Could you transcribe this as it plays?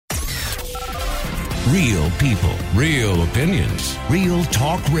Real people, real opinions, real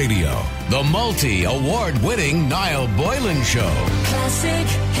talk radio. The multi-award-winning Niall Boylan Show. Classic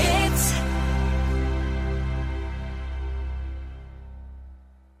hits.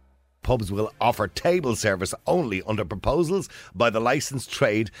 Pubs will offer table service only under proposals by the licensed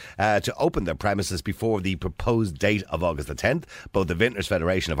trade to open their premises before the proposed date of August the 10th. Both the Vintners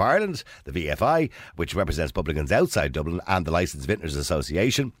Federation of Ireland, the VFI, which represents publicans outside Dublin, and the Licensed Vintners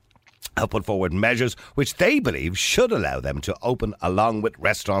Association have put forward measures which they believe should allow them to open along with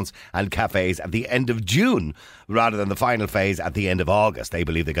restaurants and cafes at the end of June rather than the final phase at the end of August. They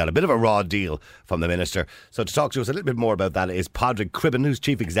believe they got a bit of a raw deal from the Minister. So to talk to us a little bit more about that is Padraig Cribben, who's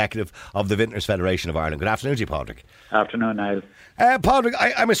Chief Executive of the Vintners Federation of Ireland. Good afternoon to you, Padraig. Afternoon, Niall. Padraig,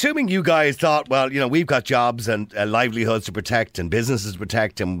 I'm assuming you guys thought, well, you know, we've got jobs and livelihoods to protect and businesses to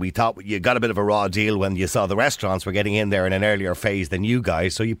protect, and we thought you got a bit of a raw deal when you saw the restaurants were getting in there in an earlier phase than you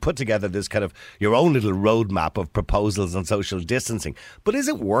guys, so you put together this kind of your own little roadmap of proposals on social distancing. But is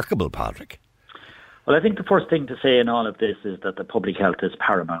it workable, Padraig? Well, I think the first thing to say in all of this is that the public health is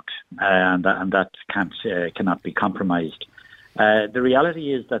paramount, and that cannot be compromised. The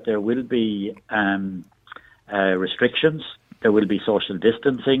reality is that there will be restrictions. There will be social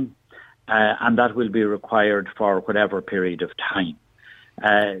distancing, and that will be required for whatever period of time.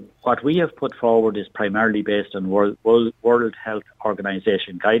 What we have put forward is primarily based on World Health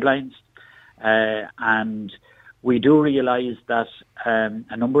Organization guidelines, and we do realise that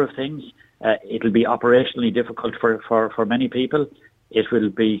a number of things. It'll be operationally difficult for many people. It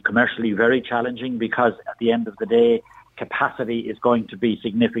will be commercially very challenging because at the end of the day, capacity is going to be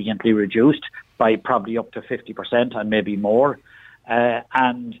significantly reduced by probably up to 50% and maybe more.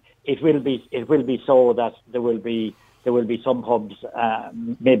 And it will be so that there will be some pubs,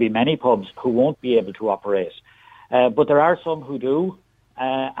 maybe many pubs, who won't be able to operate. But there are some who do.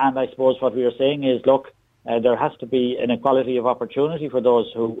 And I suppose what we are saying is, look, there has to be an equality of opportunity for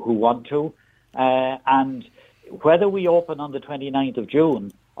those who want to. And whether we open on the 29th of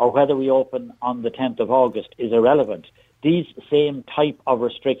June or whether we open on the 10th of August is irrelevant. These same type of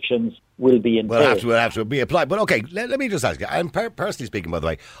restrictions will be in place. Will have to be applied. But okay, let me just ask you. I'm personally speaking, by the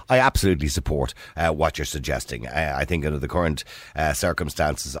way, I absolutely support what you're suggesting. I think under the current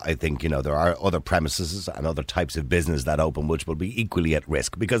circumstances, I think, you know, there are other premises and other types of business that open which will be equally at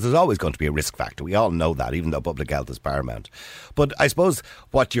risk, because there's always going to be a risk factor. We all know that, even though public health is paramount. But I suppose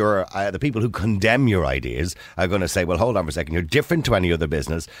what the people who condemn your ideas are going to say, well, hold on for a second, you're different to any other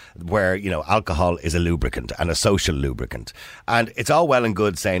business where, you know, alcohol is a lubricant and a social lubricant. And it's all well and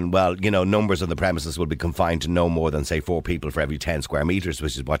good saying, well, you know, numbers on the premises will be confined to no more than, say, 4 people for every 10 square metres,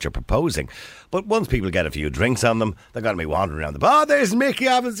 which is what you're proposing. But once people get a few drinks on them, they're going to be wandering around the bar. Oh, there's Mickey,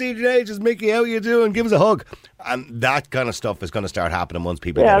 I haven't seen you in ages. Mickey, how you doing? Give us a hug. And that kind of stuff is going to start happening once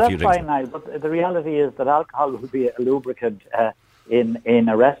people get a few drinks. Yeah, that's fine, Niall. But the reality is that alcohol will be a lubricant in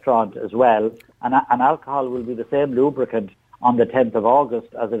a restaurant as well. And alcohol will be the same lubricant on the 10th of August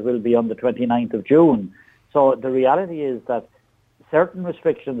as it will be on the 29th of June. So the reality is that certain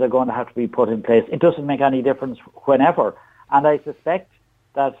restrictions are going to have to be put in place. It doesn't make any difference whenever. And I suspect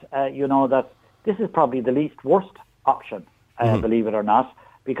that, that this is probably the least worst option, believe it or not,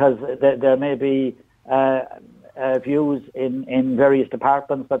 because there may be views in various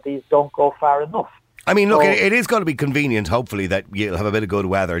departments that these don't go far enough. I mean, look, it is going to be convenient, hopefully, that you'll have a bit of good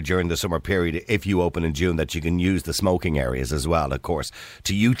weather during the summer period if you open in June, that you can use the smoking areas as well, of course,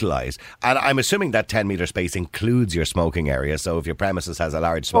 to utilise. And I'm assuming that 10-metre space includes your smoking area, so if your premises has a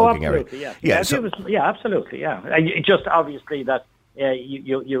large smoking area. Absolutely, absolutely. Just obviously that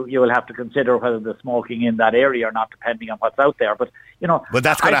you will have to consider whether the smoking in that area or not, depending on what's out there. But, you know... But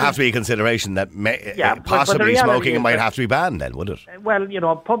that's going to have to be a consideration that possibly smoking might have to be banned then, would it? Well, you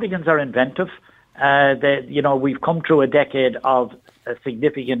know, publicans are inventive. We've come through a decade of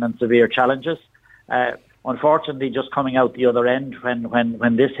significant and severe challenges. Unfortunately, just coming out the other end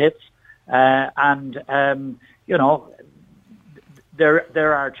when this hits, there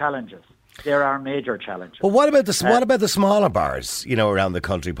are challenges. There are major challenges. Well, what about the smaller bars, you know, around the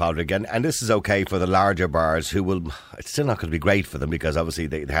country, Padraig? And this is okay for the larger bars who will... It's still not going to be great for them because obviously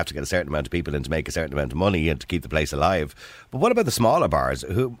they have to get a certain amount of people in to make a certain amount of money and to keep the place alive. But what about the smaller bars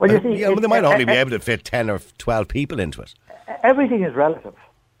who... they might only be able to fit 10 or 12 people into it. Everything is relative.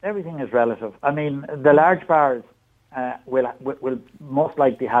 Everything is relative. I mean, the large bars will most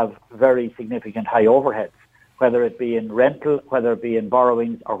likely have very significant high overheads, whether it be in rental, whether it be in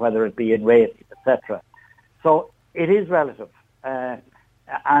borrowings, or whether it be in rates, etc. So it is relative.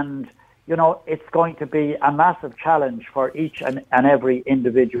 And, you know, it's going to be a massive challenge for each and every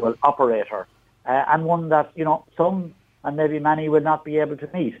individual operator. And one that, you know, some and maybe many will not be able to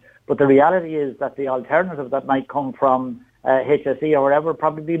meet. But the reality is that the alternative that might come from HSE or whatever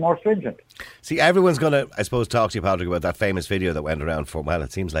probably be more stringent. See, everyone's going to, I suppose, talk to you, Patrick, about that famous video that went around for, well,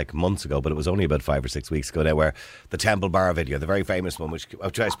 it seems like months ago, but it was only about 5 or 6 weeks ago now, where the Temple Bar video, the very famous one, which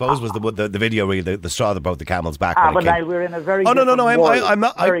I suppose was the video, really, the straw that broke the camel's back. But now we're in a very I'm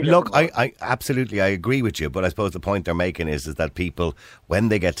not. I absolutely, I agree with you, but I suppose the point they're making is that people, when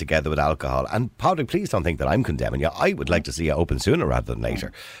they get together with alcohol, and Patrick, please don't think that I'm condemning you. I would like to see it open sooner rather than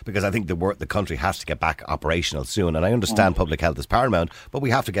later, because I think the country has to get back operational soon, and I understand public health is paramount, but we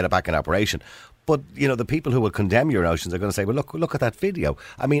have to get it back in operation. But, you know, the people who will condemn your notions are going to say, well, look at that video.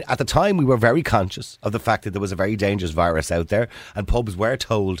 I mean, at the time, we were very conscious of the fact that there was a very dangerous virus out there, and pubs were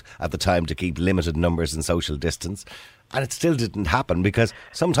told at the time to keep limited numbers and social distance. And it still didn't happen, because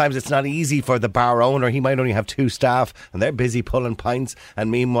sometimes it's not easy for the bar owner. He might only have 2 staff and they're busy pulling pints. And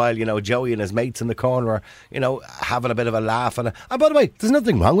meanwhile, you know, Joey and his mates in the corner are, you know, having a bit of a laugh. And by the way, there's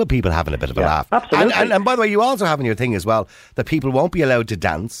nothing wrong with people having a bit of a laugh. Absolutely. And by the way, you also have in your thing as well that people won't be allowed to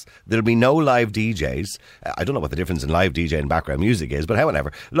dance. There'll be no live DJs. I don't know what the difference in live DJ and background music is, but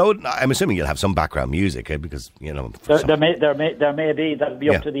however, I'm assuming you'll have some background music because, you know. There may be. That'll be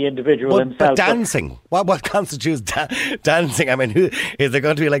up to the individual himself. But dancing, what constitutes dancing? I mean, is there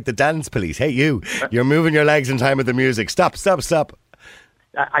going to be like the dance police? Hey, you're moving your legs in time with the music. Stop.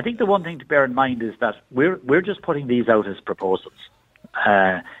 I think the one thing to bear in mind is that we're just putting these out as proposals,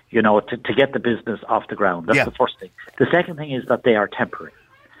 you know, to get the business off the ground. That's the first thing. The second thing is that they are temporary,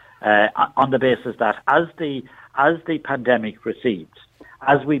 on the basis that as the pandemic recedes,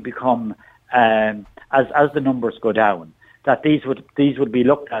 as we become, as the numbers go down, that these would be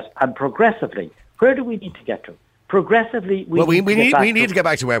looked at, and progressively, where do we need to get to? Progressively, we need to get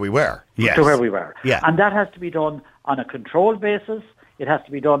back to where we were. Yes. To where we were. Yeah. And that has to be done on a controlled basis. It has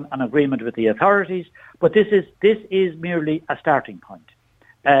to be done on agreement with the authorities. But this is merely a starting point.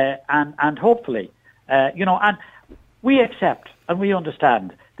 And hopefully, you know, and we accept and we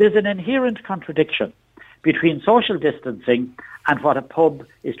understand there's an inherent contradiction between social distancing and what a pub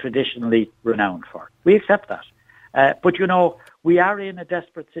is traditionally renowned for. We accept that. But, you know, we are in a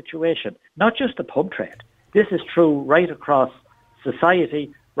desperate situation, not just the pub trade. This is true right across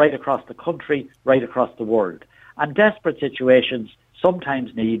society, right across the country, right across the world. And desperate situations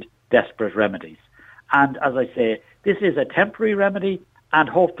sometimes need desperate remedies. And as I say, this is a temporary remedy, and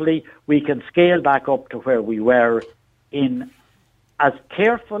hopefully we can scale back up to where we were in as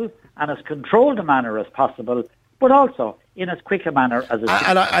careful and as controlled a manner as possible, but also in as quick a manner as it's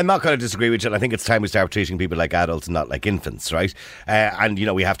and I'm not going to disagree with you, and I think it's time we start treating people like adults and not like infants, right? And, you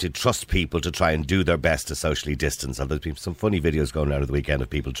know, we have to trust people to try and do their best to socially distance. There's been some funny videos going around at the weekend of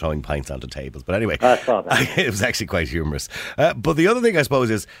people throwing pints onto tables. But anyway, I saw that. It was actually quite humorous. But the other thing, I suppose,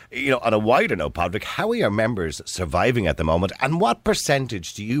 is, you know, on a wider note, Patrick, how are your members surviving at the moment? And what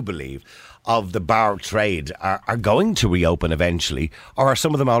percentage do you believe of the bar trade are going to reopen eventually? Or are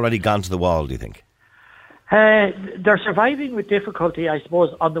some of them already gone to the wall, do you think? They're surviving with difficulty, I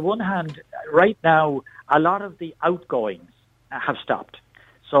suppose. On the one hand, right now, a lot of the outgoings have stopped.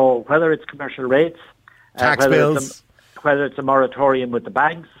 So whether it's commercial rates, tax bills, whether it's a moratorium with the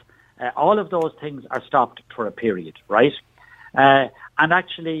banks, all of those things are stopped for a period, right? And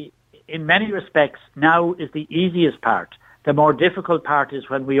actually, in many respects, now is the easiest part. The more difficult part is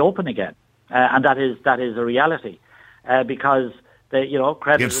when we open again, and that is a reality, because creditors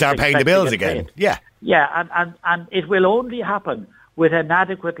you'll start paying the bills again. Yeah, and it will only happen with an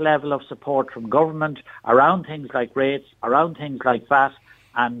adequate level of support from government around things like rates, around things like VAT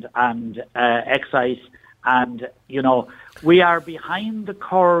and excise. And, you know, we are behind the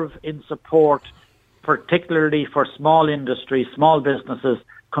curve in support, particularly for small industries, small businesses,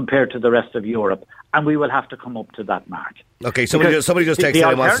 compared to the rest of Europe. And we will have to come up to that mark. Okay, somebody just texted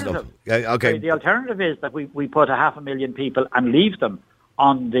and wants to know. Okay. The alternative is that we put 500,000 people and leave them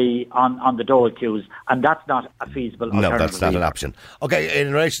on the dole queues, and that's not a feasible alternative. No, that's not an option. Okay,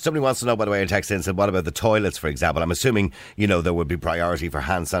 in relation, somebody wants to know, by the way, in text in, said, what about the toilets, for example? I'm assuming, you know, there would be priority for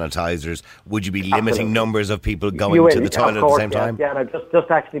hand sanitisers. Would you be limiting numbers of people going to the toilet at the same time? Yeah, I've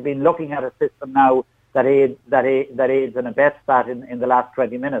just actually been looking at a system now that aids and abets that in the last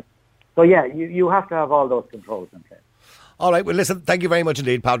 20 minutes. So yeah, you have to have all those controls in place. All right, well, listen, thank you very much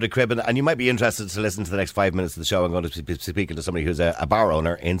indeed, Patrick Cribben, and you might be interested to listen to the next 5 minutes of the show. I'm going to be speaking to somebody who's a bar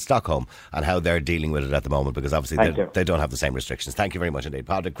owner in Stockholm and how they're dealing with it at the moment, because obviously they don't have the same restrictions. Thank you very much indeed.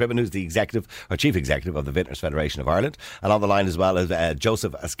 Patrick Cribben, who's the chief executive of the Vintners Federation of Ireland, and on the line as well is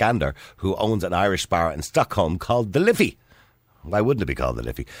Joseph Askander, who owns an Irish bar in Stockholm called The Liffey. Why wouldn't it be called The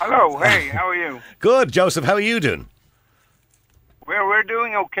Liffey? Hello, hey, how are you? Good, Joseph, how are you doing? We're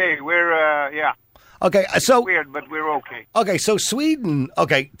doing okay. We're. Okay, so weird, but we're okay. Okay, so Sweden,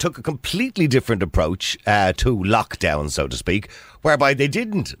 took a completely different approach to lockdown, so to speak, whereby they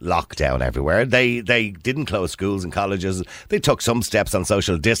didn't lock down everywhere. They didn't close schools and colleges. They took some steps on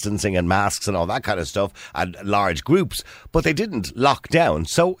social distancing and masks and all that kind of stuff and large groups, but they didn't lock down.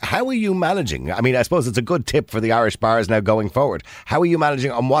 So how are you managing? I mean, I suppose it's a good tip for the Irish bars now going forward. How are you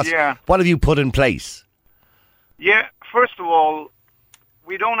managing, and what have you put in place? Yeah, first of all,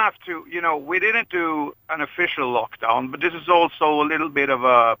 we don't have to, we didn't do an official lockdown, but this is also a little bit of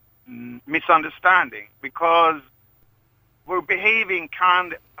a misunderstanding because we're behaving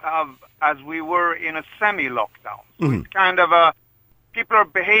kind of as we were in a semi-lockdown. So it's kind of people are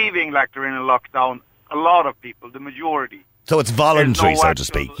behaving like they're in a lockdown, a lot of people, the majority. So it's voluntary, so to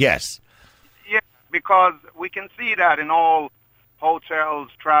speak, yes. Yeah, because we can see that in all hotels,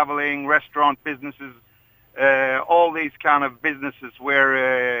 traveling, restaurant businesses, all these kind of businesses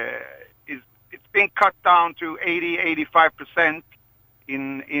where it's been cut down to 80-85%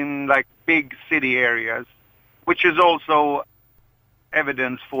 in like big city areas, which is also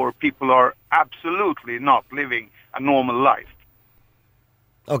evidence for people are absolutely not living a normal life.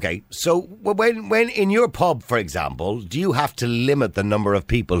 Okay, so when in your pub, for example, do you have to limit the number of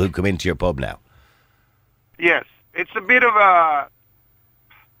people who come into your pub now? Yes, it's a bit of a...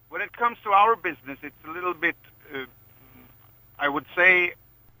 When it comes to our business, it's a little bit, I would say,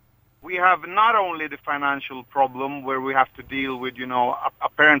 we have not only the financial problem where we have to deal with,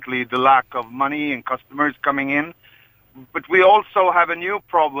 apparently the lack of money and customers coming in, but we also have a new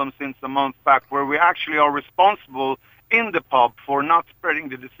problem since a month back where we actually are responsible in the pub for not spreading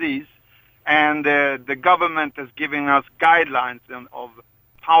the disease, and the government is giving us guidelines of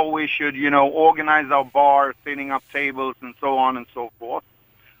how we should, organize our bar, setting up tables and so on and so forth.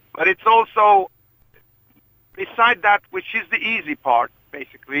 But it's also, beside that, which is the easy part,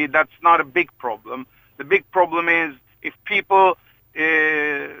 basically, that's not a big problem. The big problem is if people,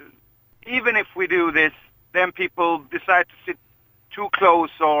 even if we do this, then people decide to sit too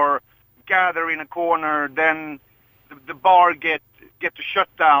close or gather in a corner, then the bar get to shut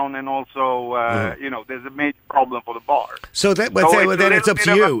down, and also, there's a major problem for the bar. So then it's up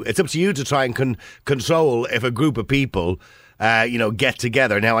to you. It's up to you to try and control if a group of people get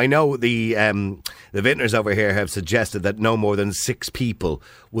together. Now, I know the vintners over here have suggested that no more than 6 people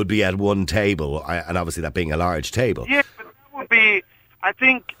would be at one table, and obviously that being a large table. Yeah, but that would be, I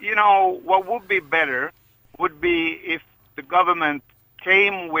think, what would be better would be if the government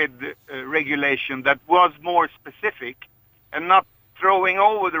came with regulation that was more specific and not throwing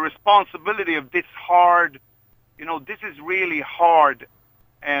over the responsibility of this hard, this is really hard,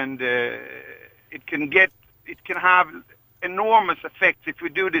 and it can have enormous effects if we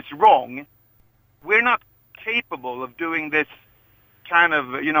do this wrong. We're not capable of doing this kind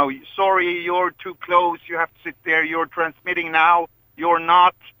of, sorry, you're too close, you have to sit there, you're transmitting now, you're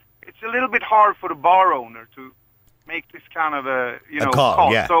not. It's a little bit hard for the bar owner to make this kind of a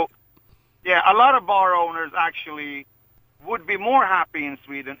call. Yeah. So, a lot of bar owners actually would be more happy in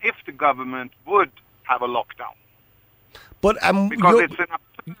Sweden if the government would have a lockdown. But because it's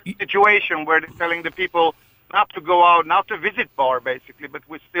a situation where they're telling the people not to go out, not to visit bar, basically, but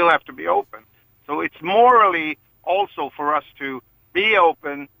we still have to be open. So it's morally also for us to be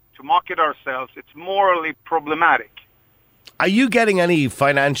open, to market ourselves. It's morally problematic. Are you getting any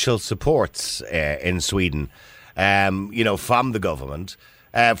financial supports in Sweden, from the government?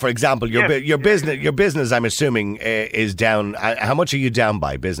 For example, your business, I'm assuming, is down. How much are you down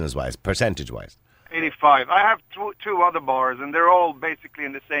by, business-wise, percentage-wise? 85. I have two other bars, and they're all basically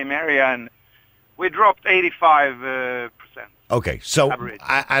in the same area, and we dropped 85%. Okay, so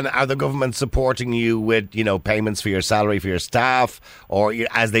and are the government supporting you with payments for your salary for your staff, or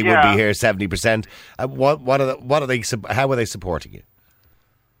as they would be here 70%? How are they supporting you?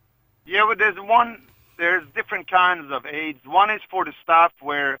 Yeah, but there's different kinds of aids. One is for the staff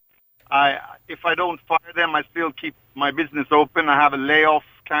where if I don't fire them, I still keep my business open. I have a layoff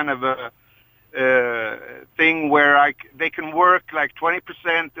kind of a thing where they can work like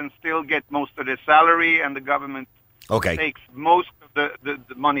 20% and still get most of their salary, and the government takes most of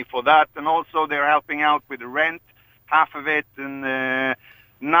the money for that. And also they're helping out with the rent, half of it. And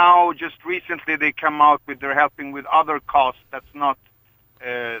now just recently they come out with they're helping with other costs that's not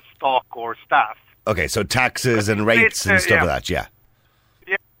stock or staff. Okay, so taxes and rates and stuff like that,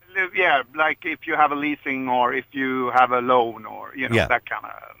 Yeah, like if you have a leasing or if you have a loan or, that kind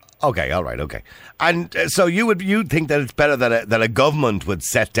of... Okay, all right, okay. And so you'd think that it's better that a government would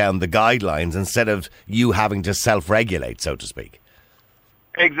set down the guidelines instead of you having to self-regulate, so to speak.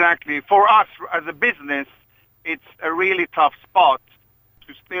 Exactly. For us as a business, it's a really tough spot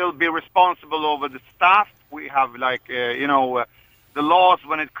to still be responsible over the staff. We have the laws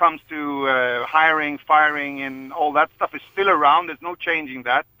when it comes to hiring, firing, and all that stuff is still around. There's no changing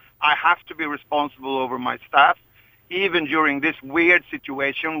that. I have to be responsible over my staff, even during this weird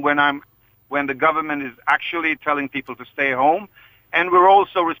situation when the government is actually telling people to stay home. And we're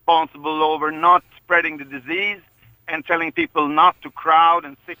also responsible over not spreading the disease and telling people not to crowd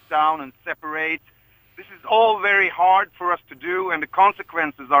and sit down and separate. This is all very hard for us to do, and the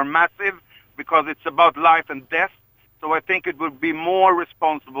consequences are massive because it's about life and death. So I think it would be more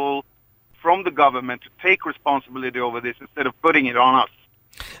responsible from the government to take responsibility over this instead of putting it on us.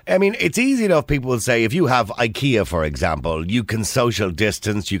 I mean, it's easy enough, people will say, if you have IKEA, for example, you can social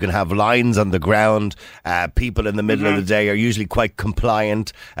distance, you can have lines on the ground, people in the middle of the day are usually quite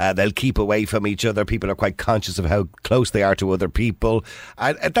compliant, they'll keep away from each other, people are quite conscious of how close they are to other people,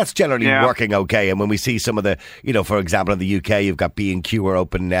 and that's generally working okay. And when we see some of the, for example, in the UK, you've got B&Q are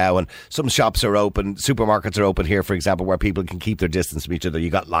open now, and some shops are open, supermarkets are open here, for example, where people can keep their distance from each other. You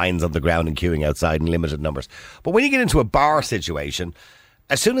got lines on the ground and queuing outside in limited numbers. But when you get into a bar situation,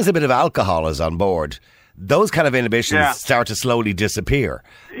 as soon as a bit of alcohol is on board, those kind of inhibitions start to slowly disappear.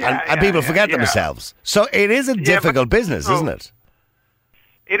 And people forget themselves. So it is a difficult business, isn't it?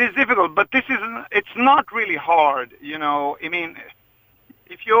 It is difficult, but it's not really hard, I mean,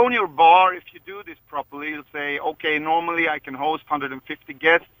 if you own your bar, if you do this properly, you'll say, okay, normally I can host 150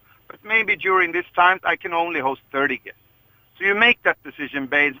 guests, but maybe during this time I can only host 30 guests. So you make that decision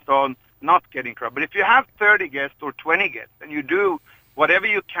based on not getting crowd. But if you have 30 guests or 20 guests and you do whatever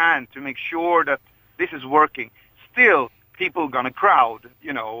you can to make sure that this is working, still people gonna crowd.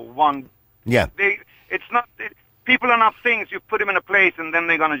 People are not things. You put them in a place and then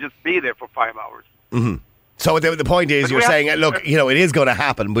they're gonna just be there for 5 hours. Mm-hmm. So the point is, you're saying, look, it is going to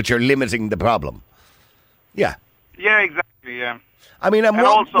happen, but you're limiting the problem. Yeah. Yeah, exactly. Yeah. I mean,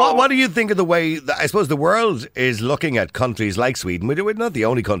 what do you think of the way, I suppose the world is looking at countries like Sweden? We're not the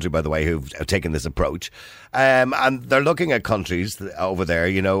only country, by the way, who've taken this approach. And they're looking at countries over there,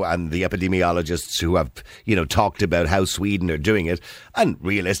 and the epidemiologists who have, talked about how Sweden are doing it. And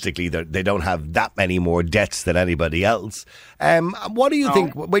realistically, they don't have that many more deaths than anybody else. What do you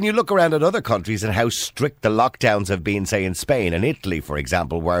think when you look around at other countries and how strict the lockdowns have been, say, in Spain and Italy, for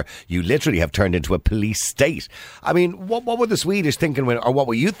example, where you literally have turned into a police state? I mean, what were the Swedish thinking, or what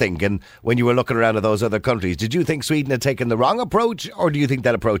were you thinking when you were looking around at those other countries? Did you think Sweden had taken the wrong approach, or do you think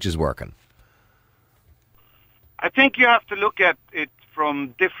that approach is working? I think you have to look at it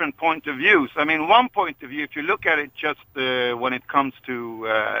from different point of views. I mean, one point of view, if you look at it just when it comes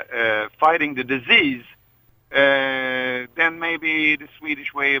to fighting the disease, then maybe the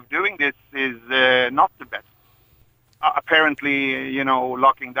Swedish way of doing this is not the best. Apparently,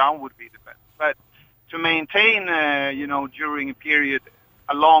 locking down would be the best. But to maintain, during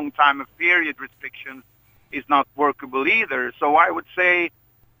a long time of period restrictions is not workable either. So I would say,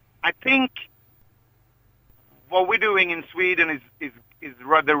 I think what we're doing in Sweden is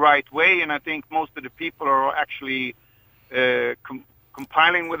the right way, and I think most of the people are actually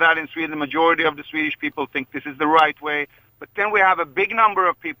compiling with that in Sweden. The majority of the Swedish people think this is the right way, but then we have a big number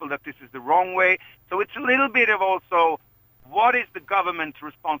of people that this is the wrong way. So it's a little bit of also, what is the government's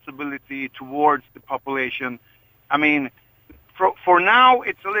responsibility towards the population? I mean, for now,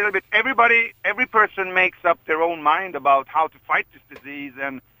 it's a little bit, every person makes up their own mind about how to fight this disease,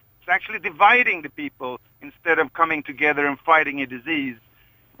 and it's actually dividing the people instead of coming together and fighting a disease.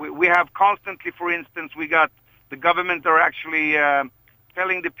 We have constantly, for instance, the government are actually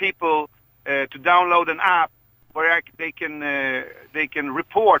telling the people to download an app where they can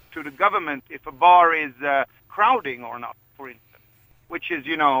report to the government if a bar is crowding or not, for instance, which is,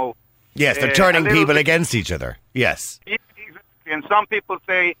 Yes, they're turning people against each other. Yes. Exactly. And some people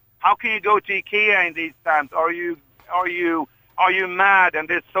say, how can you go to IKEA in these times? Are you mad? And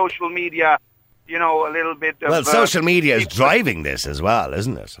there's social media, a little bit of... Well, social media is driving this as well,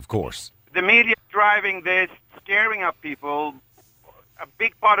 isn't it? Of course. The media is driving this, scaring up people. A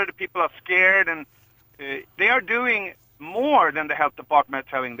big part of the people are scared, and they are doing more than the health department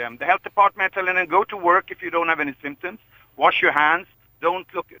telling them. The health department telling them, go to work if you don't have any symptoms, wash your hands, don't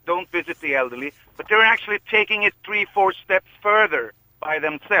visit the elderly. But they're actually taking it 3-4 steps further by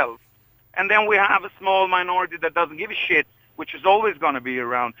themselves. And then we have a small minority that doesn't give a shit, which is always going to be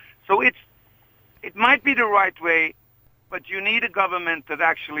around. So it might be the right way, but you need a government that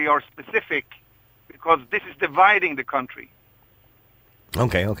actually are specific, because this is dividing the country.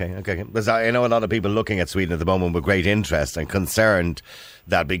 Okay. Because I know a lot of people looking at Sweden at the moment with great interest and concerned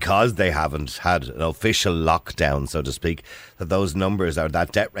that because they haven't had an official lockdown, so to speak, that those numbers or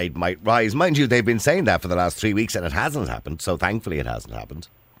that debt rate might rise. Mind you, they've been saying that for the last 3 weeks and it hasn't happened, so thankfully it hasn't happened.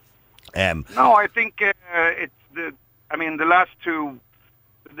 No, I think it's the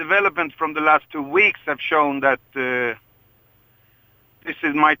development from the last 2 weeks have shown that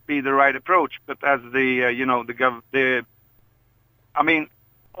might be the right approach. But as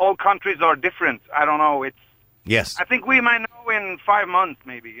all countries are different. I don't know. Yes. I think we might know in 5 months,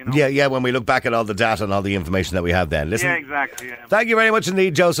 maybe. Yeah. When we look back at all the data and all the information that we have, then listen. Yeah, exactly. Yeah. Thank you very much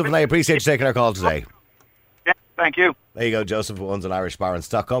indeed, Joseph, and I appreciate you taking our call today. Yeah, thank you. There you go, Joseph, who owns an Irish bar in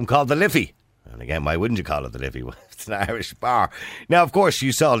Stockholm called the Liffey. And again, why wouldn't you call it the Liffey? It's an Irish bar. Now, of course,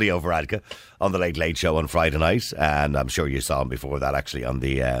 you saw Leo Varadkar on the Late Late Show on Friday night, and I'm sure you saw him before that, actually, on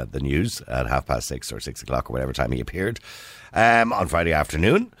the news at 6:30 or 6 o'clock or whatever time he appeared on Friday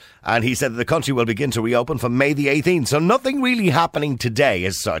afternoon. And he said that the country will begin to reopen from May the 18th. So nothing really happening today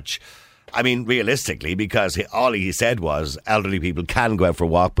as such. I mean, realistically, because all he said was elderly people can go out for a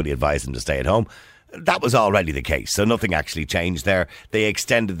walk, but he advised them to stay at home. That was already the case, so nothing actually changed there. They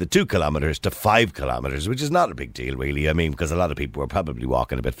extended the 2 kilometres to 5 kilometres, which is not a big deal, really. I mean, because a lot of people were probably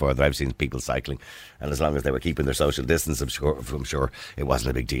walking a bit further. I've seen people cycling, and as long as they were keeping their social distance, I'm sure it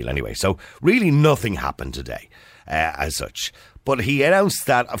wasn't a big deal anyway. So really nothing happened today as such. But he announced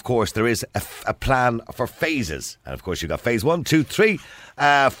that, of course, there is a plan for phases. And, of course, you've got phase 1, 2, 3,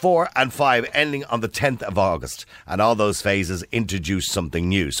 4 and 5 ending on the 10th of August. And all those phases introduce something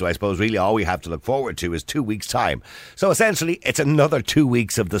new. So I suppose really all we have to look forward to is 2 weeks' time. So essentially, it's another 2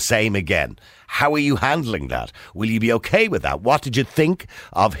 weeks of the same again. How are you handling that? Will you be okay with that? What did you think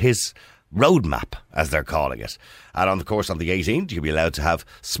of his roadmap, as they're calling it? And on the 18th, you'll be allowed to have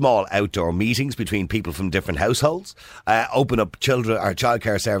small outdoor meetings between people from different households, open up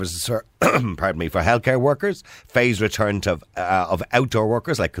childcare services for, for healthcare workers, phase return of outdoor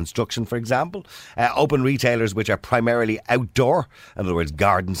workers like construction, for example, open retailers which are primarily outdoor, in other words,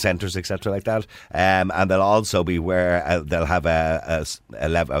 garden centres, etc. like that, and they'll also be where they'll have a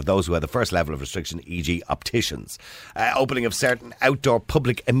level of those who have the first level of restriction, e.g. opticians, opening of certain outdoor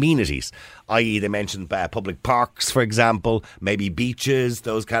public amenities, i.e. they mentioned public parks, for example, maybe beaches,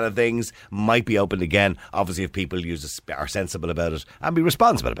 those kind of things might be opened again, obviously if people are sensible about it and be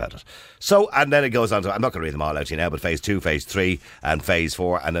responsible about it. So, and then it goes on to, I'm not going to read them all out to you now, but phase 2, phase 3 and phase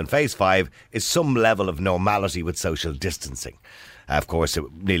 4, and then phase 5 is some level of normality with social distancing. Of course,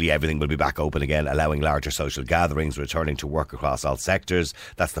 nearly everything will be back open again, allowing larger social gatherings, returning to work across all sectors.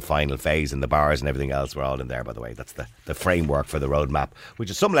 That's the final phase, and the bars and everything else, we're all in there, by the way. That's the framework for the roadmap, which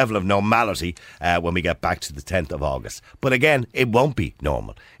is some level of normality when we get back to the 10th of August. But again, it won't be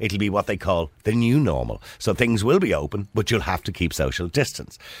normal. It'll be what they call the new normal. So things will be open, but you'll have to keep social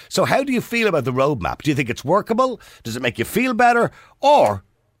distance. So how do you feel about the roadmap? Do you think it's workable? Does it make you feel better? Or,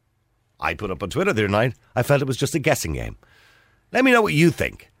 I put up on Twitter the other night, I felt it was just a guessing game. Let me know what you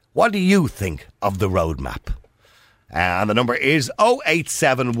think. What do you think of the roadmap? And the number is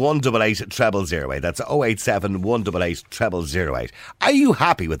 087 188 0008. That's 087 188 0008. Are you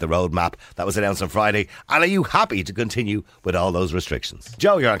happy with the roadmap that was announced on Friday? And are you happy to continue with all those restrictions?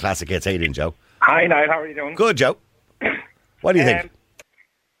 Joe, you're on Classic Hits. How you doing, Joe? Hi, Niall. How are you doing? Good, Joe. What do you think?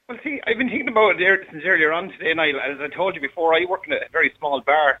 Well, see, I've been thinking about it since earlier on today, Niall. As I told you before, I work in a very small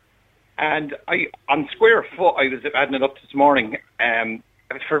bar. And on square foot, I was adding it up this morning.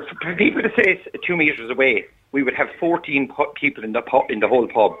 For people to say 2 meters away, we would have 14 people in the whole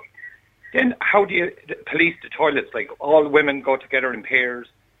pub. Then how do you police the toilets? Like, all women go together in pairs.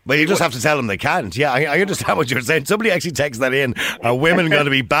 Well, you just have to tell them they can't. Yeah, I understand what you're saying. Somebody actually texted that in. Are women going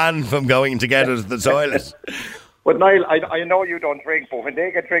to be banned from going together to the toilet? Well, Niall, I know you don't drink, but when they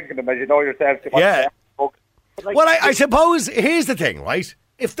get drinking them, as you know yourself... Yeah. Well, I suppose, here's the thing, right?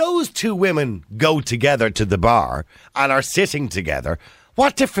 If those two women go together to the bar and are sitting together,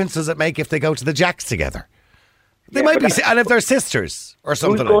 what difference does it make if they go to the Jacks together? They might be, and if they're sisters or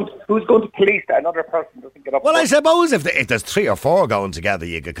something. Who's going to police that another person doesn't get up? Well, I suppose if there's 3 or 4 going together,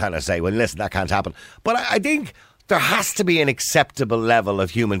 you could kind of say, well, listen, that can't happen. But I think there has to be an acceptable level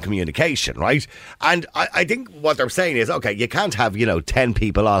of human communication, right? And I think what they're saying is, okay, you can't have, 10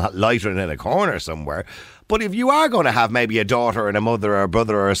 people all loitering in a corner somewhere. But if you are going to have maybe a daughter and a mother or a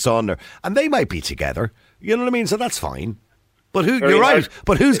brother or a son, and they might be together, you know what I mean? So that's fine. But you're right.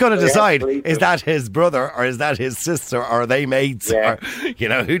 But who's going to decide? Is that his brother or is that his sister or are they mates? Yeah.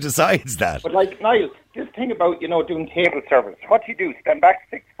 Or, who decides that? But like, Niall, this thing about, doing table service, what do you do? Stand back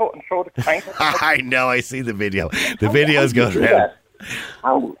 6 foot and throw the pint? I know, I see the video. The video's going around.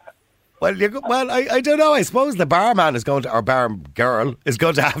 How? I don't know. I suppose the barman is going to, or bar girl is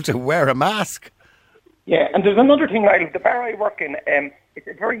going to have to wear a mask. Yeah, and there's another thing, Niall. The bar I work in, it's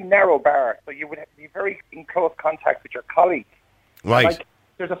a very narrow bar, so you would have to be very in close contact with your colleagues. Right. Like,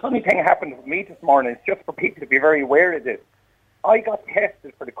 there's a funny thing happened with me this morning. It's just for people to be very aware of this. I got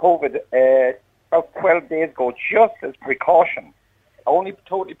tested for the COVID about 12 days ago, just as precaution. Only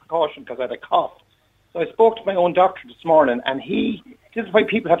totally precaution because I had a cough. So I spoke to my own doctor this morning, and this is why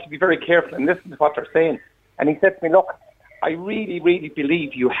people have to be very careful and listen to what they're saying. And he said to me, look, I really, really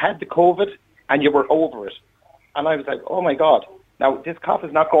believe you had the COVID and you were over it. And I was like, oh my God. Now, this cough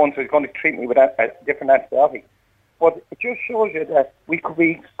is not going, so he's going to treat me with a different antibiotic. But it just shows you that we could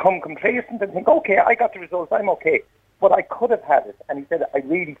become complacent and think, okay, I got the results, I'm okay. But I could have had it. And he said, I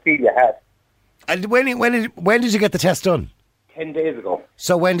really feel you had. And when did you get the test done? 10 days ago.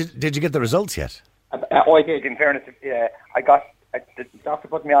 So when did you get the results yet? I did, in fairness. The doctor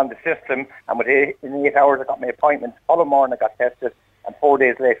put me on the system, and in 8 hours I got my appointment. Following morning I got tested, and 4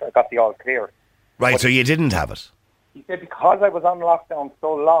 days later I got the all clear. Right, but so you didn't have it? He said because I was on lockdown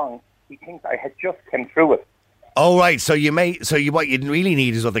so long, he thinks I had just come through it. Oh, right. So what you really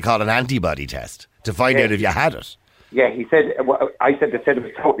need is what they call an antibody test to find out if you had it. Yeah, he said. I said they said it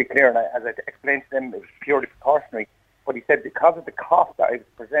was totally clear, and as I explained to them, it was purely precautionary. But he said because of the cough that I was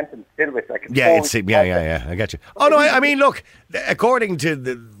presenting still with, I could. Yeah, I get you. Oh no, I mean, look, according to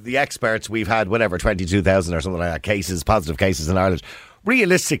the experts, we've had 22,000 or something like that positive cases in Ireland.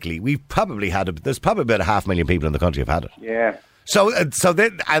 Realistically, there's probably about 500,000 people in the country have had it. Yeah. So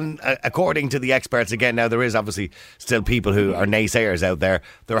according to the experts, again, now there is obviously still people who are naysayers out there.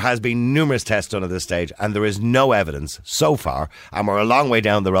 There has been numerous tests done at this stage, and there is no evidence so far, and we're a long way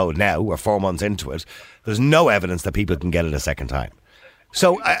down the road now, we're 4 months into it, there's no evidence that people can get it a second time.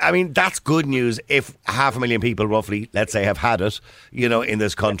 So, I mean, that's good news if 500,000 people roughly, let's say, have had it, in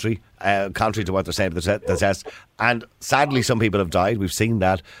this country, contrary to what they're saying with the test. And sadly, some people have died, we've seen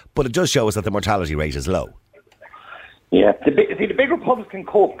that, but it does show us that the mortality rate is low. Yeah, the bigger pubs can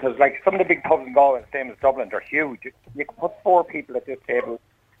cope because, like, some of the big pubs in Galway, same as Dublin, they're huge. You can put 4 people at this table,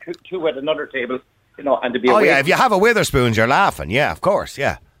 two at another table, and to be. Oh yeah, if you have a Witherspoons, you're laughing. Yeah, of course,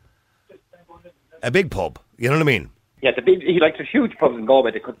 yeah. A big pub, you know what I mean? Yeah, he likes the huge pubs in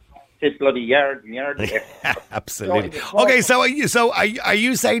Galway. They could sit bloody yards and yards there. Absolutely. Okay, so are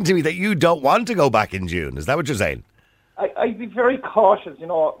you saying to me that you don't want to go back in June? Is that what you're saying? I'd be very cautious.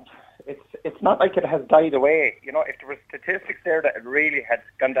 It's not like it has died away. If there were statistics there that it really had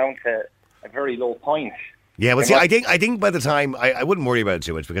gone down to a very low point. Yeah, but see, I think by the time I wouldn't worry about it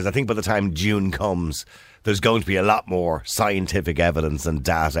too much because I think by the time June comes, there's going to be a lot more scientific evidence and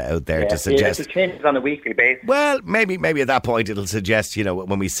data out there to suggest. It changes on a weekly basis. Well, maybe at that point it'll suggest,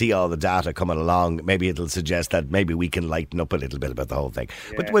 when we see all the data coming along, maybe it'll suggest that maybe we can lighten up a little bit about the whole thing.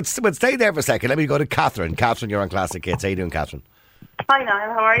 Yeah. But we'll stay there for a second. Let me go to Catherine. Catherine, you're on Classic Hits. How you doing, Catherine? Hi,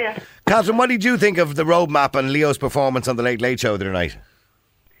 Niall. How are you? Catherine, what did you think of the roadmap and Leo's performance on the Late Late Show the other night?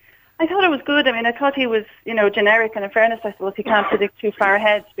 I thought it was good. I mean, I thought he was, generic, and in fairness, I suppose he can't predict too far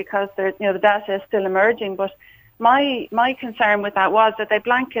ahead because the data is still emerging. But my concern with that was that they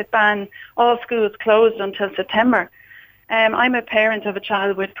blanket ban all schools closed until September. I'm a parent of a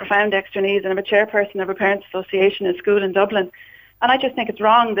child with profound extra needs, and I'm a chairperson of a parents' association in school in Dublin. And I just think it's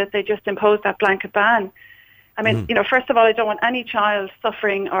wrong that they just imposed that blanket ban. I mean, first of all, I don't want any child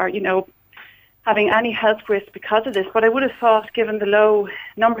suffering or, having any health risk because of this. But I would have thought, given the low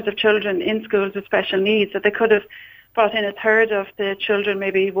numbers of children in schools with special needs, that they could have brought in a third of the children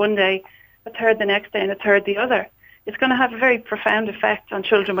maybe one day, a third the next day, and a third the other. It's going to have a very profound effect on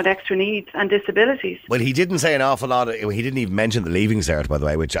children with extra needs and disabilities. Well, he didn't say an awful lot. He didn't even mention the Leaving Cert, by the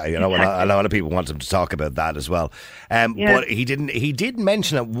way, which a lot of people want him to talk about that as well. But he didn't. He did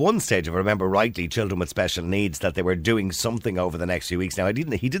mention at one stage, if I remember rightly, children with special needs, that they were doing something over the next few weeks. Now, he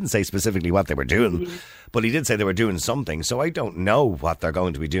didn't say specifically what they were doing, but he did say they were doing something. So I don't know what they're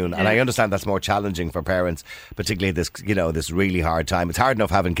going to be doing, and I understand that's more challenging for parents, particularly this this really hard time. It's hard enough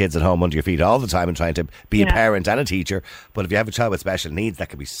having kids at home under your feet all the time and trying to be a parent and a teacher, but if you have a child with special needs, that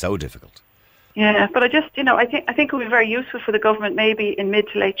can be so difficult. Yeah, but I just, I think it would be very useful for the government maybe in mid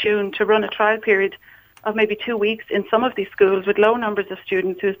to late June to run a trial period of maybe 2 weeks in some of these schools with low numbers of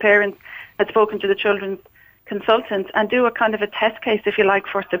students whose parents had spoken to the children's consultants and do a kind of a test case, if you like,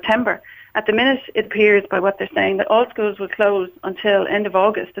 for September. At the minute, it appears by what they're saying that all schools will close until end of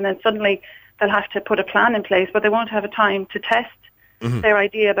August, and then suddenly they'll have to put a plan in place, but they won't have a time to test their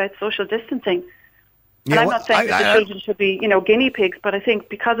idea about social distancing. And I'm not saying that the children should be, guinea pigs, but I think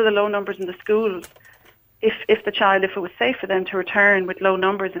because of the low numbers in the schools, if the child, if it was safe for them to return with low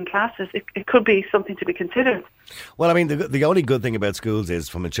numbers in classes, it could be something to be considered. Well, I mean, the only good thing about schools is,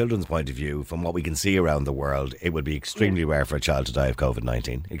 from a children's point of view, from what we can see around the world, it would be extremely rare for a child to die of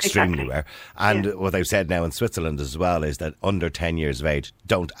COVID-19. Extremely rare. And what they've said now in Switzerland as well is that under 10 years of age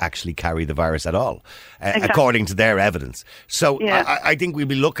don't actually carry the virus at all, according to their evidence. So I think we'll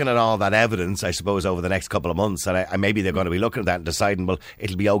be looking at all that evidence, I suppose, over the next couple of months. And maybe they're going to be looking at that and deciding, well,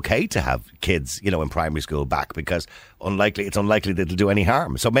 it'll be okay to have kids, in primary school back, because it's unlikely that it'll do any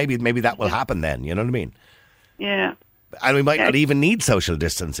harm. So maybe that will happen then, you know what I mean? Yeah. And we might not even need social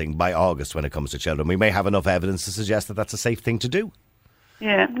distancing by August when it comes to children. We may have enough evidence to suggest that that's a safe thing to do.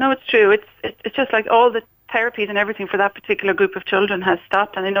 Yeah, no, it's true. It's just like all the therapies and everything for that particular group of children has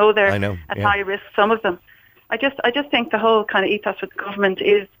stopped, and I know they're at high risk, some of them. I just think the whole kind of ethos with the government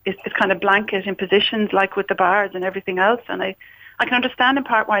is kind of blanket impositions, like with the bars and everything else. And I can understand in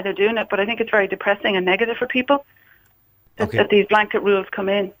part why they're doing it, but I think it's very depressing and negative for people that these blanket rules come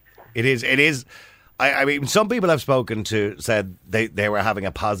in. It is. I mean, some people I've spoken to said they were having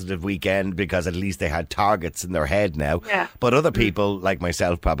a positive weekend because at least they had targets in their head now. Yeah. But other people, like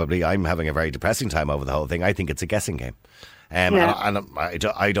myself probably, I'm having a very depressing time over the whole thing. I think it's a guessing game. And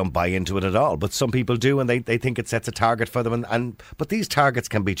I don't buy into it at all. But some people do, and they think it sets a target for them. But these targets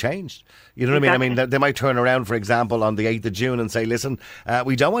can be changed. You know what I mean? I mean, they might turn around, for example, on the 8th of June and say, listen,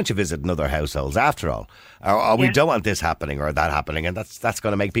 we don't want you visiting other households after all. Or we don't want this happening or that happening. And that's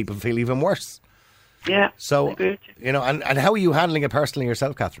going to make people feel even worse. Yeah. So, and how are you handling it personally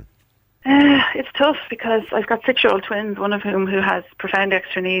yourself, Catherine? It's tough because I've got 6-year-old twins, one of whom who has profound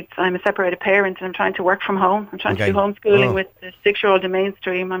extra needs. I'm a separated parent and I'm trying to work from home. I'm trying to do homeschooling with the 6-year-old in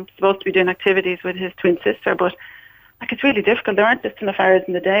mainstream. I'm supposed to be doing activities with his twin sister, but it's really difficult. There aren't just enough hours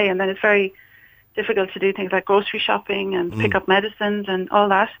in the day, and then it's very difficult to do things like grocery shopping and pick up medicines and all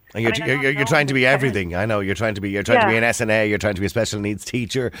that. And you're trying to be everything. I know you're trying to be an SNA. You're trying to be a special needs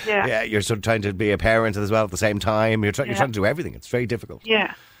teacher. Yeah. You're sort of trying to be a parent as well at the same time. You're trying to do everything. It's very difficult.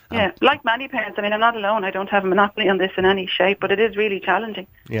 Yeah. Yeah, like many parents. I mean, I'm not alone. I don't have a monopoly on this in any shape, but it is really challenging.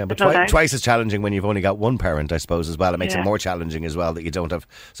 Yeah, but twice as challenging when you've only got one parent, I suppose, as well. It makes it more challenging as well that you don't have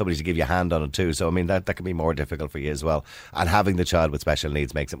somebody to give you a hand on it too. So, I mean, that can be more difficult for you as well. And having the child with special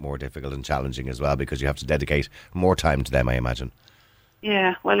needs makes it more difficult and challenging as well, because you have to dedicate more time to them, I imagine.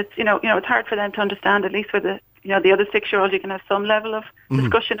 Yeah, well, it's it's hard for them to understand. At least with the other 6-year-old, you can have some level of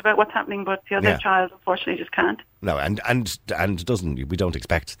discussion about what's happening, but the other child, unfortunately, just can't. No, and we don't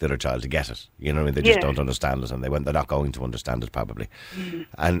expect the other child to get it. You know what I mean? They just don't understand it, and they're not going to understand it probably,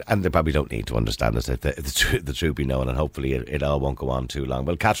 and they probably don't need to understand it. The truth be known, and hopefully it all won't go on too long.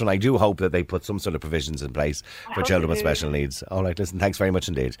 Well, Catherine, I do hope that they put some sort of provisions in place for children with special needs. All right, listen, thanks very much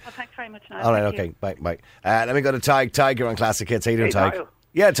indeed. Well, thanks very much. Niall. All right, okay, bye. Let me go to Tig. Tig, you're on Classic Hits. How you doing, Tig?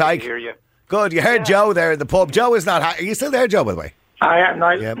 Yeah, Tig. I hear you. Good. You heard Joe there in the pub. Joe is not happy. Are you still there, Joe, by the way? I am,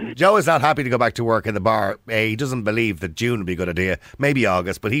 Niall. Yeah. Joe is not happy to go back to work in the bar. He doesn't believe that June would be a good idea. Maybe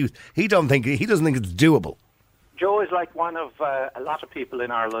August, but he doesn't think it's doable. Joe is like one of a lot of people in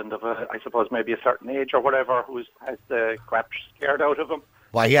Ireland of, I suppose, maybe a certain age or whatever, who has the crap scared out of him.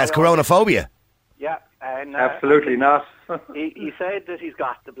 Why, he has coronaphobia? Yeah. And, absolutely not. he said that he's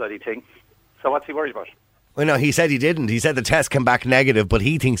got the bloody thing. So what's he worried about? Well, no, he said he didn't. He said the test came back negative, but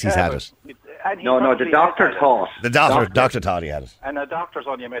he thinks he's had it. No, the doctor thought. The doctor thought he had it. And a doctor's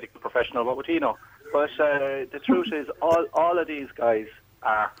only a medical professional, what would he know? But the truth is, all of these guys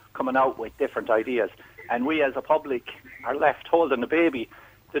are coming out with different ideas, and we as a public are left holding the baby.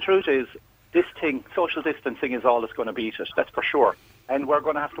 The truth is, this thing, social distancing, is all that's going to beat it, that's for sure. And we're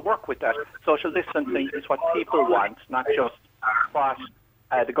going to have to work with that. Social distancing is what people want, not just what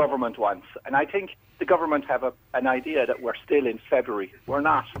the government wants. And I think the government have an idea that we're still in February. We're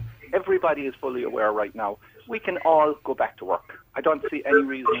not. Everybody is fully aware right now. We can all go back to work. I don't see any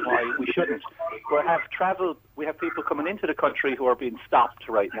reason why we shouldn't. We have people coming into the country who are being stopped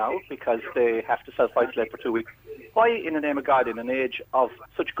right now because they have to self-isolate for 2 weeks. Why, in the name of God, in an age of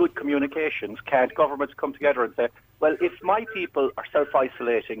such good communications, can't governments come together and say, well, if my people are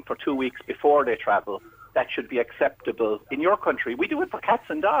self-isolating for 2 weeks before they travel, that should be acceptable in your country. We do it for cats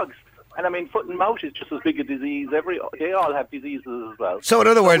and dogs. And I mean, foot and mouth is just as big a disease. They all have diseases as well. So in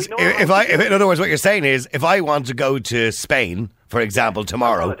other words, what you're saying is, if I want to go to Spain, for example,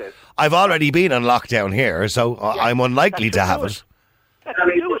 tomorrow, I've already been on lockdown here, so I'm unlikely to have it.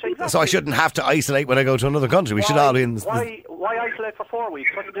 Exactly. So I shouldn't have to isolate when I go to another country. We should all be in. Why isolate for 4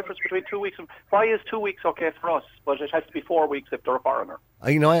 weeks? What's the difference between 2 weeks? Why is 2 weeks okay for us, but it has to be 4 weeks if they're a foreigner?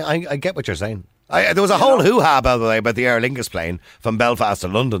 I get what you're saying. There was a whole hoo-ha, by the way, about the Aer Lingus plane from Belfast to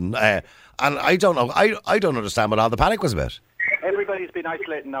London, and I don't know. I don't understand what all the panic was about. everybody's been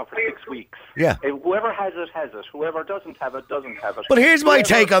isolating now for 6 weeks. Yeah. Whoever has it, has it. Whoever doesn't have it, doesn't have it. But here's my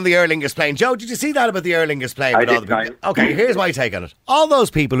take on the Aer Lingus plane. Joe, did you see that about the Aer Lingus plane? I did, Niall. Okay, here's my take on it. All those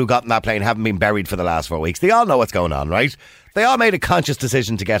people who got in that plane haven't been buried for the last 4 weeks. They all know what's going on, right? They all made a conscious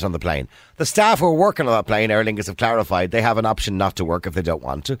decision to get on the plane. The staff who are working on that plane, Aer Lingus have clarified, they have an option not to work if they don't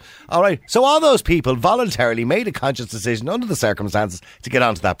want to. All right. So all those people voluntarily made a conscious decision under the circumstances to get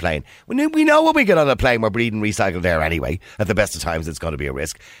onto that plane. We know when we get on a plane, we're breathing recycled air anyway. At the best of times, it's going to be a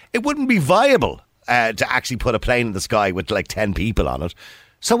risk. It wouldn't be viable to actually put a plane in the sky with like 10 people on it.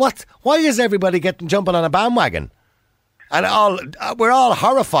 So what? Why is everybody jumping on a bandwagon? And we're all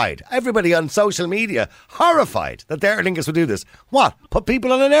horrified. Everybody on social media horrified that the Aer Lingus would do this. What? Put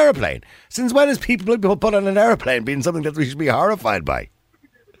people on an aeroplane? Since when is people put on an aeroplane being something that we should be horrified by?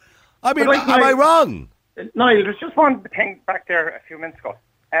 I mean, am I wrong? Niall, there's just one thing back there a few minutes ago.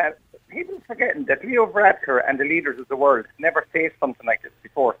 People forgetting that Leo Varadkar and the leaders of the world never faced something like this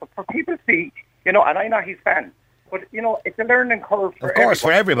before. So for people to see, and I'm not his fan, but, it's a learning curve for everybody. Of course,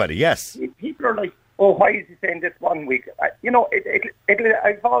 for everybody, yes. People are like, oh, why is he saying this 1 week? It'll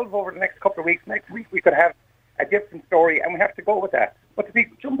evolve over the next couple of weeks. Next week we could have a different story, and we have to go with that. But to be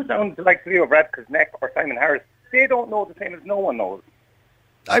jumping down to like Leo Varadkar's neck or Simon Harris, they don't know the same as no one knows.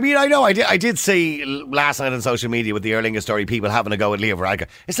 I mean, I know. I did see last night on social media with the Aer Lingus story, people having a go at Leo Varadkar.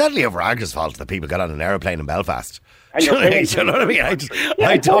 It's not Leo Varadkar's fault that people got on an aeroplane in Belfast. Do you know what I mean?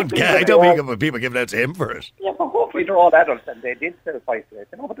 I don't think of people giving out to him for it. Yeah, but hopefully they're all adults and they did self-isolate.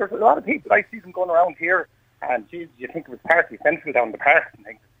 But there's a lot of people, I see them going around here, and geez, you think it was Party Central down the park and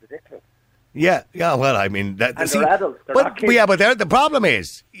think it's ridiculous. Yeah. Well, I mean, they're adults. They're not kids. Yeah, but the problem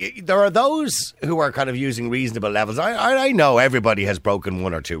is there are those who are kind of using reasonable levels. I know everybody has broken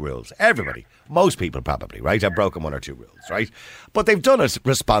 1 or 2 rules. Everybody, most people probably, right, have broken 1 or 2 rules, right? But they've done it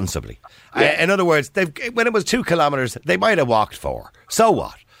responsibly. Yeah. In other words, when it was 2 kilometres, they might have walked 4. So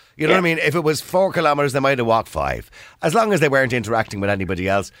what? You know what I mean? If it was 4 kilometres, they might have walked 5. As long as they weren't interacting with anybody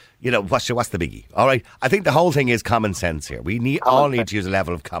else, what's the biggie? All right? I think the whole thing is common sense here. We all need to use a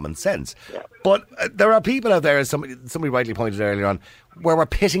level of common sense. Yeah. But there are people out there, as somebody rightly pointed earlier on, where we're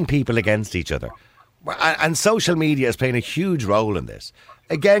pitting people against each other. And social media is playing a huge role in this.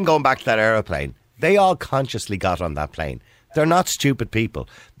 Again, going back to that aeroplane, they all consciously got on that plane. They're not stupid people.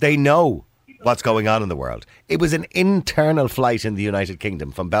 They know what's going on in the world. It was an internal flight in the United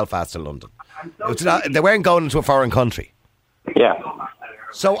Kingdom from Belfast to London. They weren't going into a foreign country. Yeah.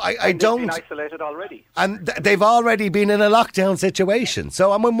 So I don't... They've been isolated already. And they've already been in a lockdown situation.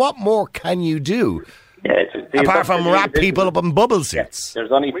 So, I mean, what more can you do? Yeah, apart from wrap people up in bubble seats.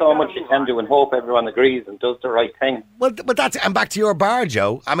 There's only so much you can do and hope everyone agrees and does the right thing. Well, but and back to your bar,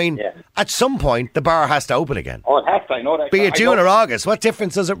 Joe. I mean, at some point, the bar has to open again. Oh, it has to, I know that. Be it June or August, what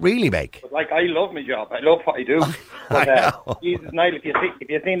difference does it really make? But, I love my job. I love what I do. But, I know. Jesus, Niall, if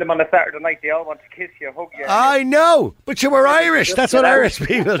you've seen them on a Saturday night, they all want to kiss you, hug you. I know, but you were Irish. That's what Irish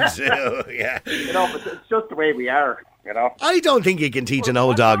people do. Yeah. But it's just the way we are, I don't think you can teach an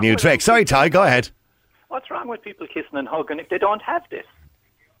old dog new tricks. Sorry, Ty, go ahead. What's wrong with people kissing and hugging if they don't have this?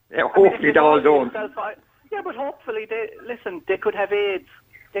 Yeah, hopefully they all don't. Yeah, but hopefully they could have AIDS,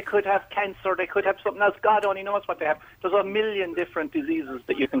 they could have cancer, they could have something else. God only knows what they have. There's a million different diseases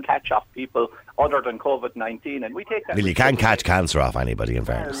that you can catch off people other than COVID-19, and we take that. Well, you can't catch cancer off anybody, in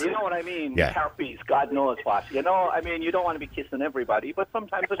fairness. You know what I mean? Yeah. Herpes, God knows what. You don't want to be kissing everybody, but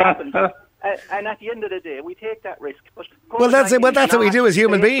sometimes it happens. And at the end of the day, we take that risk. But that's what we do as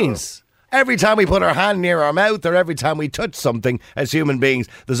human beings. Every time we put our hand near our mouth or every time we touch something as human beings,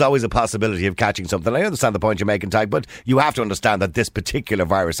 there's always a possibility of catching something. I understand the point you're making, Ty, but you have to understand that this particular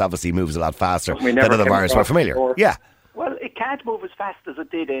virus obviously moves a lot faster than other viruses we're familiar. Yeah. Well, it can't move as fast as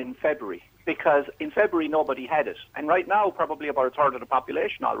it did in February because in February nobody had it. And right now, probably about a third of the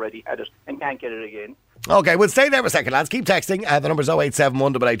population already had it and can't get it again. OK, we'll stay there for a second, lads. Keep texting. The number's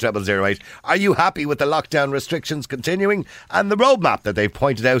 0871 888 0008. Are you happy with the lockdown restrictions continuing and the roadmap that they've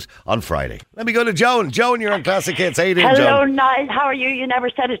pointed out on Friday? Let me go to Joan. Joan, you're on Classic Hits. How you doing, Joan? Hello, Niall. How are you? You never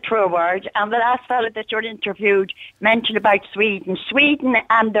said a true word. And the last fellow that you interviewed mentioned about Sweden. Sweden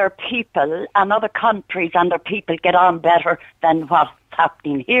and their people and other countries and their people get on better than what's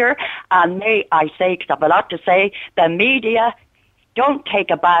happening here. And may I say, because I have a lot to say, the media don't take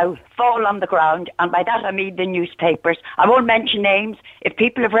a bow, fall on the ground, and by that I mean the newspapers. I won't mention names. If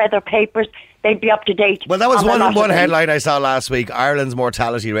people have read their papers, they'd be up to date. Well, that was one headline I saw last week. Ireland's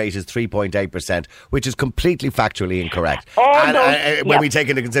mortality rate is 3.8%, which is completely factually incorrect. When we take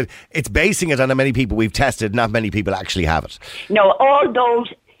into consideration, it's basing it on how many people we've tested, not many people actually have it. No, all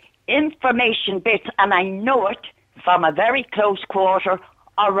those information bits, and I know it from a very close quarter,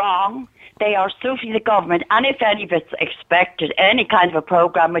 are wrong. They are suiting the government, and if any of it's expected, any kind of a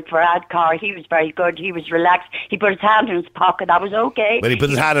programme with Varadkar, he was very good, he was relaxed, he put his hand in his pocket, that was okay. Well, he put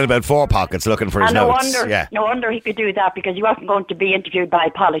his hand in about 4 pockets looking for his notes. No wonder he could do that, because he wasn't going to be interviewed by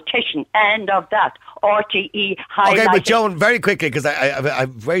a politician. End of that. RTE highlighted. Okay, but Joan, very quickly, because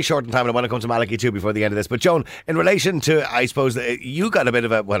I'm very short in time and I want to come to Malachy too before the end of this. But Joan, in relation to, I suppose, you got a bit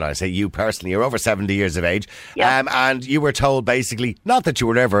of a, well, I say you personally, you're over 70 years of age, and you were told basically, not that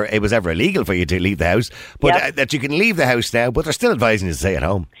it was ever illegal for you to leave the house, but that you can leave the house now, but they're still advising you to stay at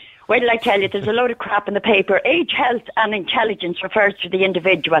home. Wait till I tell you, there's a load of crap in the paper. Age, health and intelligence refers to the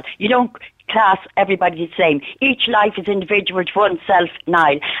individual. You don't class everybody the same. Each life is individual to oneself,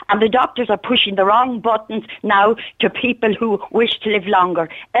 Niall. And the doctors are pushing the wrong buttons now to people who wish to live longer.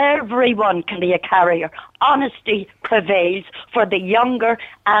 Everyone can be a carrier. Honesty prevails for the younger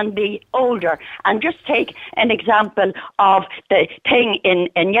and the older. And just take an example of the thing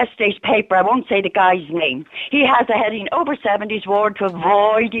in yesterday's paper. I won't say the guy's name. He has a heading, over 70s warned to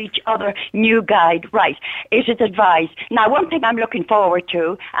avoid each other, new guide. Right, it is advised. Now, one thing I'm looking forward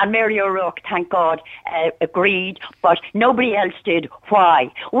to, and Mary O'Rourke, thank God, agreed, but nobody else did.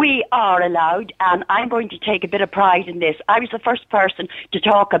 Why? We are allowed, and I'm going to take a bit of pride in this. I was the first person to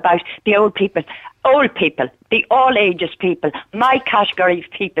talk about the old people, the all ages people, my category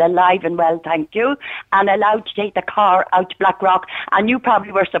of people, alive and well, thank you, and allowed to take the car out to Blackrock. And you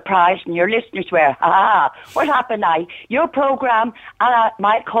probably were surprised, and your listeners were, what happened? Your programme, and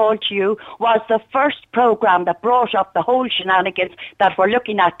my call to you, was the first programme that brought up the whole shenanigans that we're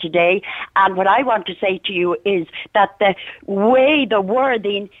looking at today. And what I want to say to you is that the way the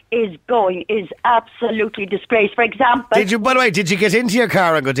wording is going is absolutely disgraceful. For example, did you get into your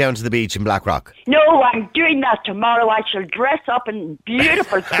car and go down to the beach in Blackrock? No, I'm doing that tomorrow. I shall dress up in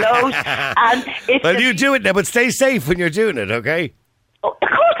beautiful clothes. And you do it now, but stay safe when you're doing it, okay? Oh, of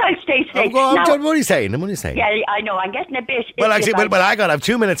course I'll stay safe. What are you saying? Yeah, I know. I'm getting a bit... Well, actually, hang on. I have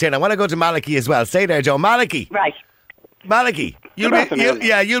 2 minutes in. I want to go to Malachy as well. Stay there, Joe. Malachy. Right. Malachy, you'll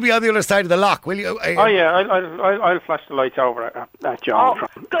be on the other side of the lock, will you? I'll flash the lights over at John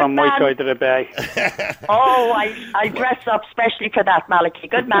from my side of the bay. I dress up specially for that, Malachy.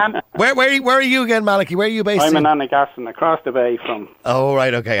 Good man. Where are you again, Malachy? Where are you based? I'm in Annagassan, across the bay from. Oh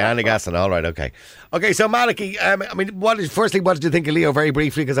right, okay, Annagassan. All right, okay. Okay, so Malachy, what did you think of Leo? Very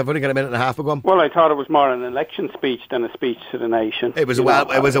briefly, because I've only got a minute and a half ago. Well, I thought it was more an election speech than a speech to the nation. It was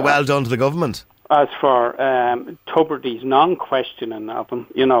well done to the government. As for Tubridy's non-questioning of him,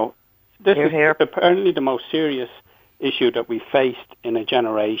 this is apparently the most serious issue that we faced in a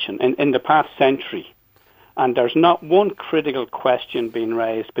generation, in the past century. And there's not one critical question being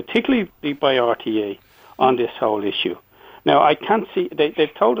raised, particularly by RTE, on this whole issue. Now, I can't see,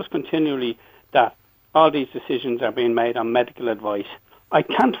 they've told us continually that all these decisions are being made on medical advice. I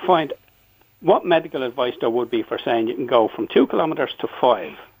can't find what medical advice there would be for saying you can go from 2 kilometres to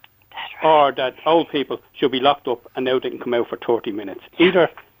 5. Or that old people should be locked up and now they can come out for 30 minutes. Either.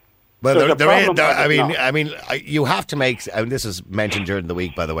 Well, you have to make. This was mentioned during the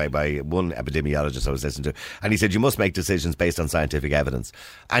week, by the way, by one epidemiologist I was listening to, and he said you must make decisions based on scientific evidence.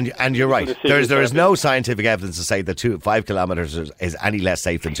 And you're right. There is no scientific evidence to say that 5 kilometres is any less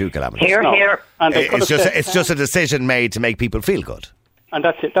safe than 2 kilometres. Here. And it's just a decision made to make people feel good. And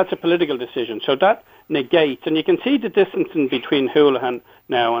that's it. That's a political decision. So that negates, and you can see the distance in between Houlihan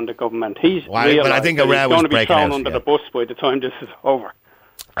now and the government. He's I think a row going is to be breaking thrown out, under the bus by the time this is over.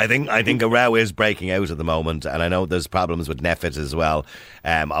 I think a row is breaking out at the moment, and I know there's problems with NPHET as well,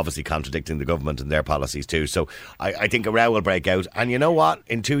 obviously contradicting the government and their policies too. So I think a row will break out, and you know what?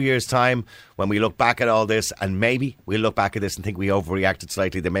 In 2 years' time, when we look back at all this, and maybe we'll look back at this and think we overreacted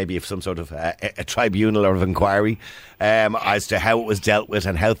slightly, there may be some sort of a tribunal or of inquiry as to how it was dealt with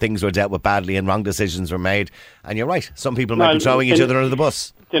and how things were dealt with badly and wrong decisions were made. And you're right, some people might be throwing each other under the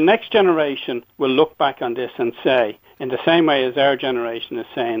bus. The next generation will look back on this and say, in the same way as our generation is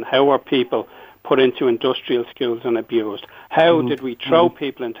saying, how were people put into industrial schools and abused? How did we throw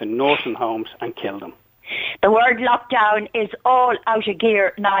people into nursing homes and kill them? The word lockdown is all out of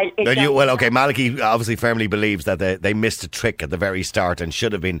gear, Niall. Malachy obviously firmly believes that they missed a trick at the very start and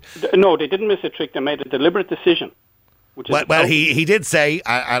should have been... No, they didn't miss a trick. They made a deliberate decision. He did say,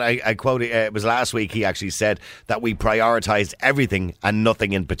 and I quote, it was last week, he actually said that we prioritised everything and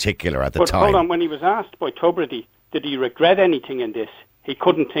nothing in particular at the time. Hold on, when he was asked by Tubridy, did he regret anything in this? He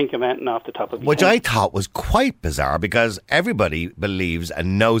couldn't think of anything off the top of his head. Which I thought was quite bizarre, because everybody believes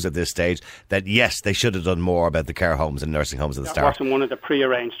and knows at this stage that yes, they should have done more about the care homes and nursing homes at the start. That wasn't one of the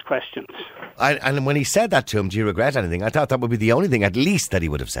pre-arranged questions. And when he said that to him, do you regret anything? I thought that would be the only thing, at least, that he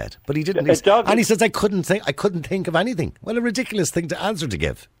would have said. But he didn't. And he says, I couldn't think of anything. Well, a ridiculous thing to answer to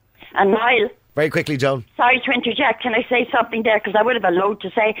give. And Niall, very quickly, Joan. Sorry to interject. Can I say something there? Because I would have a load to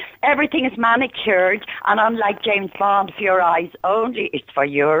say. Everything is manicured, and unlike James Bond, for your eyes only, it's for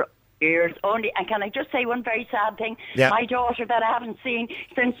your ears only. And can I just say one very sad thing? Yeah. My daughter that I haven't seen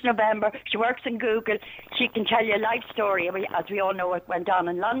since November, she works in Google. She can tell you a life story. As we all know, what went on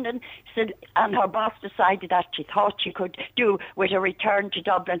in London. And her boss decided that she thought she could do with a return to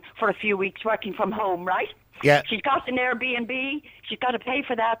Dublin for a few weeks working from home, right? Yeah. She's got an Airbnb. She's got to pay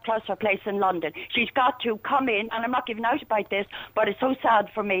for that plus her place in London. She's got to come in, and I'm not giving out about this, but it's so sad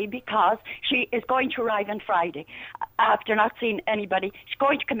for me because she is going to arrive on Friday after not seeing anybody. She's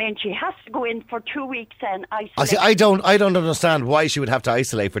going to come in. She has to go in for 2 weeks and isolate. I don't understand why she would have to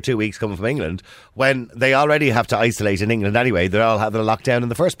isolate for 2 weeks coming from England when they already have to isolate in England anyway. They all have the lockdown in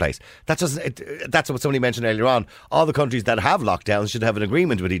the first place. That's what somebody mentioned earlier on. All the countries that have lockdowns should have an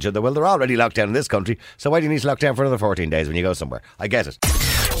agreement with each other. Well, they're already locked down in this country, so why do you need to lock down for another 14 days when you go somewhere? I get it.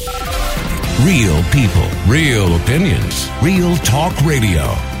 Real people, real opinions, real talk radio.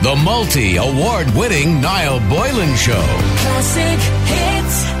 The multi-award winning Niall Boylan Show. Classic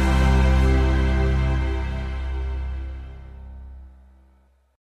hits.